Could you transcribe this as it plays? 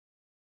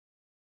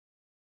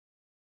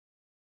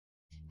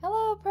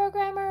Hello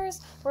programmers!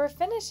 We're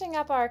finishing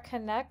up our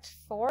Connect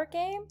 4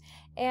 game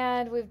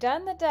and we've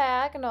done the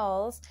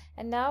diagonals,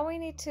 and now we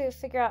need to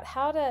figure out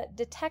how to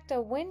detect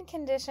a win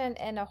condition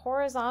in a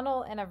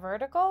horizontal and a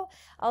vertical.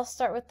 I'll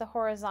start with the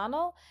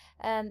horizontal.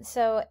 And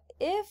so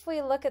if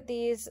we look at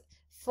these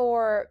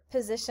four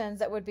positions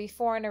that would be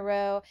four in a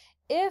row,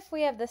 if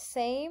we have the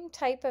same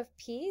type of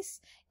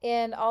piece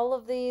in all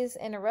of these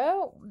in a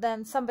row,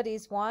 then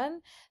somebody's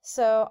won.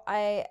 So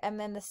I am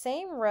in the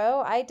same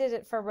row. I did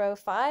it for row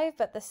 5,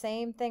 but the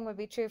same thing would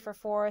be true for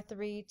 4,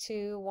 3,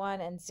 2,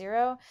 1, and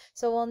 0.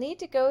 So we'll need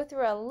to go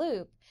through a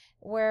loop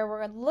where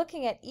we're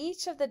looking at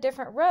each of the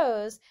different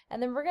rows,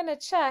 and then we're going to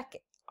check,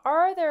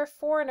 are there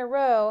 4 in a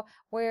row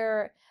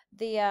where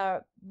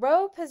the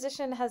row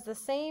position has the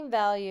same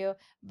value,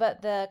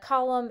 but the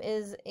column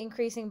is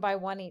increasing by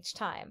 1 each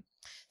time.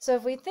 So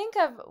if we think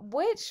of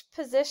which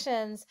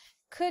positions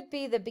could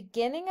be the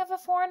beginning of a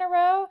 4 in a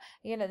row,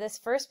 you know, this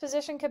first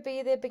position could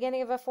be the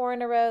beginning of a 4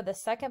 in a row, the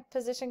second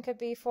position could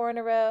be 4 in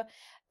a row,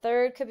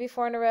 third could be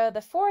 4 in a row,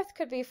 the fourth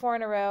could be 4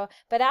 in a row.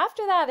 But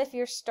after that, if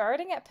you're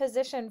starting at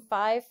position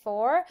 5,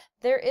 4,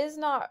 there is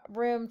not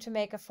room to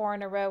make a 4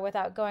 in a row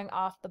without going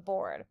off the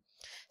board.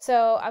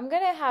 So I'm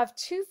going to have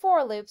 2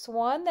 for loops,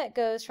 one that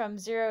goes from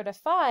 0 to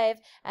 5,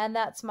 and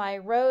that's my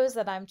rows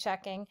that I'm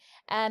checking,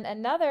 and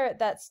another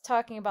that's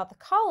talking about the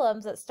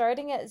columns that's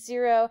starting at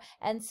 0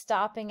 and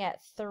stopping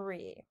at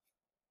 3.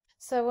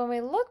 So when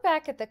we look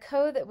back at the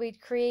code that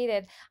we'd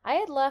created, I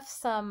had left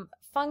some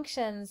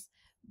functions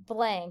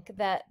blank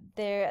that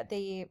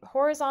the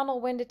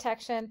horizontal win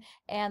detection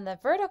and the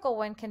vertical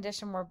win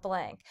condition were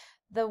blank.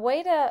 The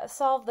way to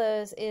solve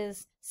those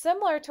is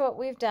similar to what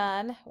we've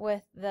done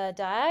with the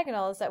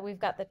diagonals, that we've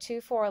got the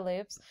 2 for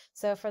loops.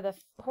 So for the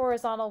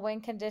horizontal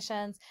win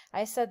conditions,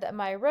 I said that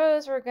my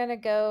rows were going to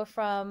go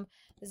from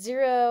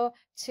 0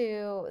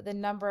 to the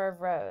number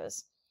of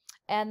rows.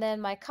 And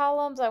then my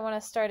columns, I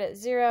want to start at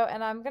 0,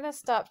 and I'm going to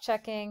stop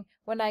checking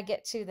when I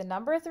get to the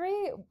number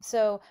 3.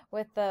 So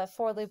with the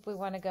for loop, we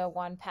want to go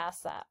 1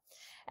 past that.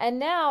 And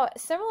now,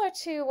 similar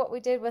to what we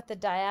did with the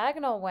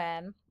diagonal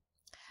win,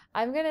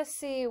 I'm going to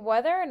see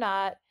whether or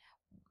not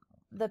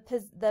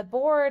the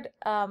board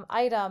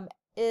item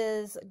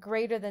is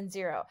greater than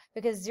 0,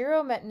 because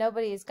 0 meant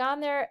nobody's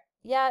gone there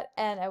yet,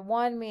 and a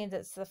 1 means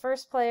it's the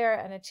first player,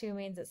 and a 2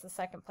 means it's the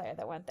second player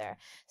that went there.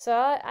 So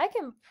I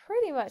can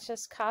pretty much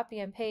just copy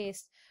and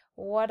paste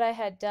what I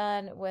had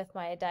done with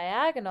my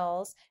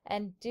diagonals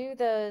and do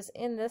those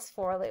in this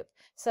for loop.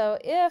 So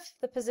if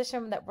the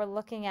position that we're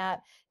looking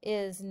at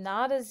is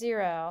not a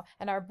 0,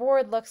 and our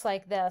board looks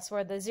like this,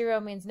 where the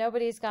 0 means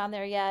nobody's gone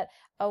there yet,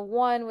 a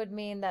 1 would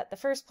mean that the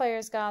first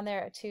player's gone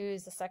there, a 2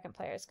 is the second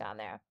player's gone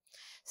there.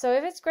 So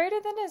if it's greater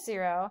than a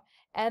 0,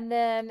 and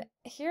then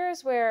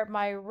here's where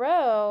my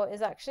row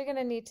is actually going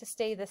to need to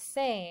stay the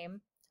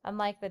same,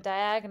 unlike the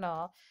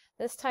diagonal.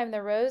 This time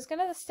the row is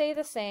going to stay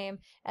the same,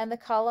 and the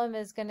column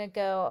is going to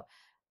go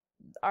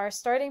our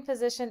starting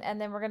position,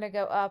 and then we're going to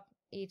go up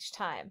each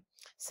time.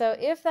 So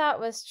if that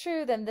was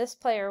true, then this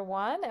player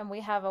won, and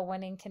we have a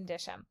winning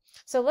condition.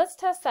 So let's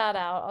test that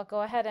out. I'll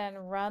go ahead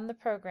and run the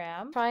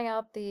program. Trying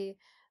out the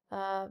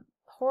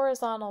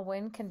horizontal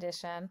win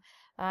condition.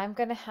 I'm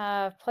going to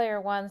have player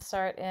 1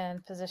 start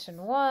in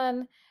position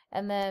 1,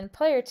 and then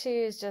player 2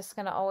 is just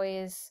going to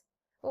always,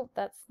 oh,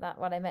 that's not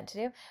what I meant to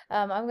do.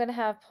 I'm going to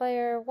have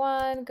player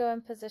 1 go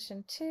in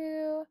position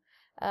 2,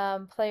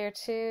 player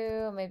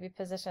 2 maybe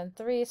position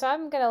 3. So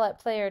I'm going to let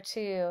player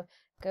 2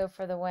 go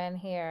for the win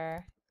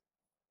here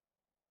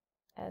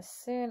as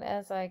soon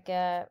as I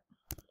get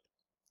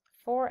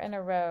 4 in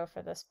a row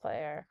for this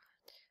player.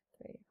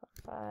 3,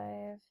 4,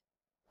 5.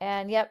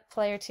 And yep,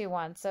 player 2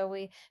 won. So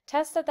we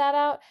tested that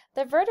out.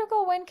 The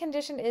vertical win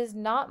condition is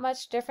not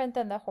much different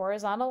than the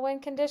horizontal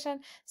win condition.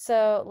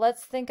 So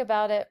let's think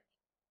about it.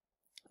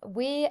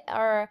 We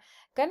are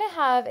going to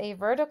have a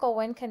vertical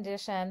win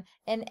condition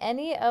in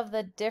any of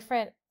the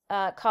different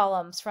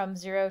columns from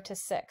 0 to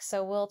 6.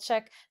 So we'll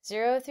check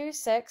 0 through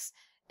 6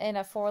 in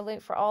a for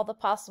loop for all the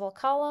possible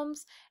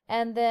columns.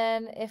 And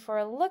then if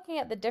we're looking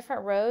at the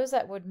different rows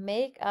that would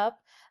make up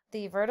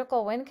the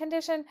vertical win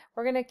condition,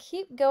 we're going to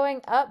keep going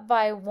up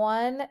by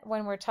 1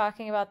 when we're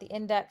talking about the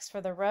index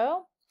for the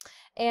row.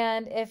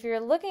 And if you're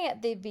looking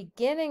at the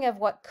beginning of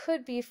what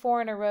could be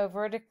 4 in a row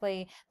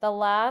vertically, the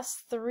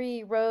last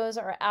 3 rows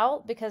are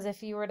out, because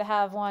if you were to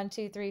have 1,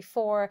 2, 3,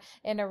 4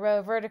 in a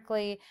row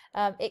vertically,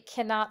 it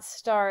cannot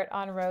start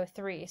on row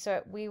 3.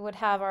 So we would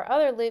have our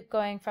other loop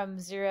going from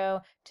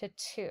 0 to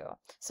 2.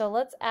 So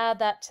let's add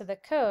that to the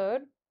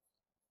code.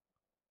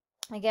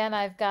 Again,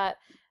 I've got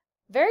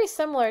very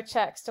similar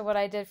checks to what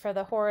I did for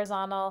the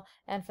horizontal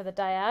and for the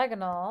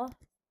diagonal.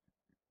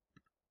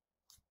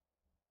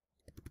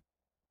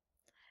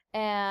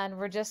 And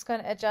we're just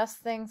going to adjust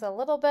things a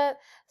little bit.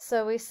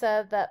 So we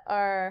said that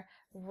our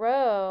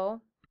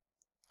rows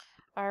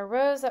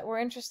that we're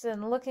interested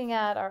in looking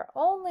at are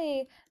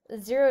only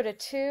 0 to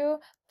 2.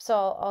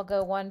 So I'll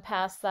go 1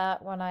 past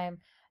that when I'm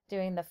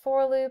doing the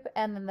for loop.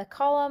 And then the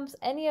columns,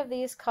 any of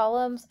these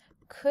columns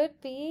could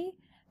be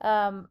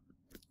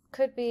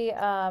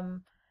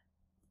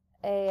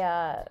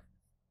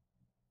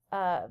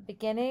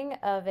beginning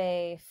of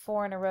a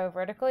 4 in a row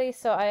vertically.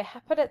 So I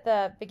put at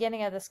the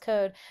beginning of this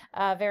code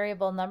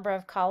variable number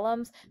of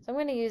columns. So I'm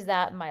going to use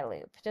that in my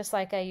loop, just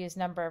like I use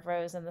number of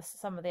rows in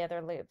some of the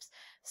other loops.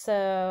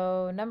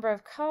 So number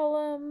of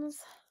columns,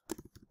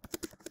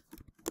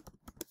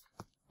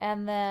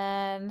 and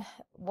then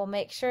we'll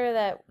make sure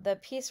that the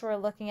piece we're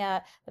looking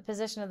at, the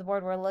position of the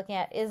board we're looking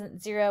at,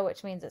 isn't 0,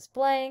 which means it's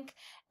blank.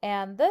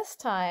 And this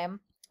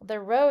time, the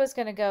row is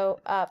going to go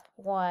up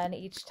 1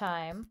 each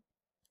time,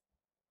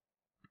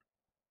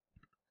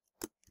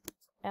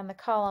 and the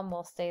column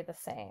will stay the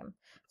same.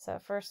 So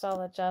first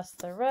I'll adjust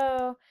the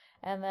row,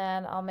 and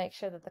then I'll make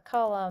sure that the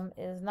column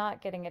is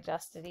not getting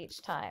adjusted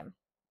each time.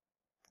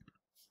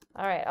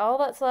 All right, all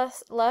that's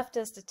left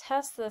is to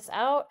test this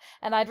out,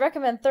 and I'd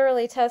recommend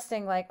thoroughly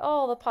testing like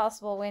all the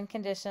possible win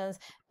conditions.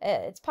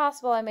 It's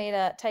possible I made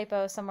a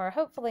typo somewhere,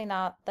 hopefully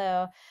not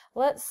though.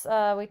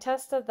 We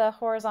tested the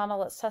horizontal,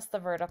 let's test the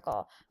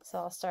vertical. So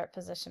I'll start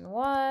position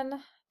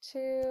 1,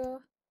 2,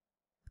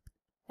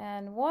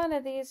 and one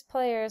of these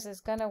players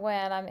is going to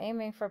win. I'm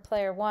aiming for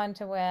player 1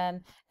 to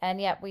win, and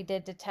yep, we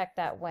did detect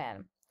that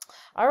win.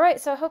 All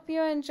right, so I hope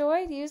you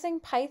enjoyed using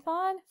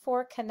Python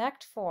for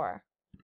Connect 4.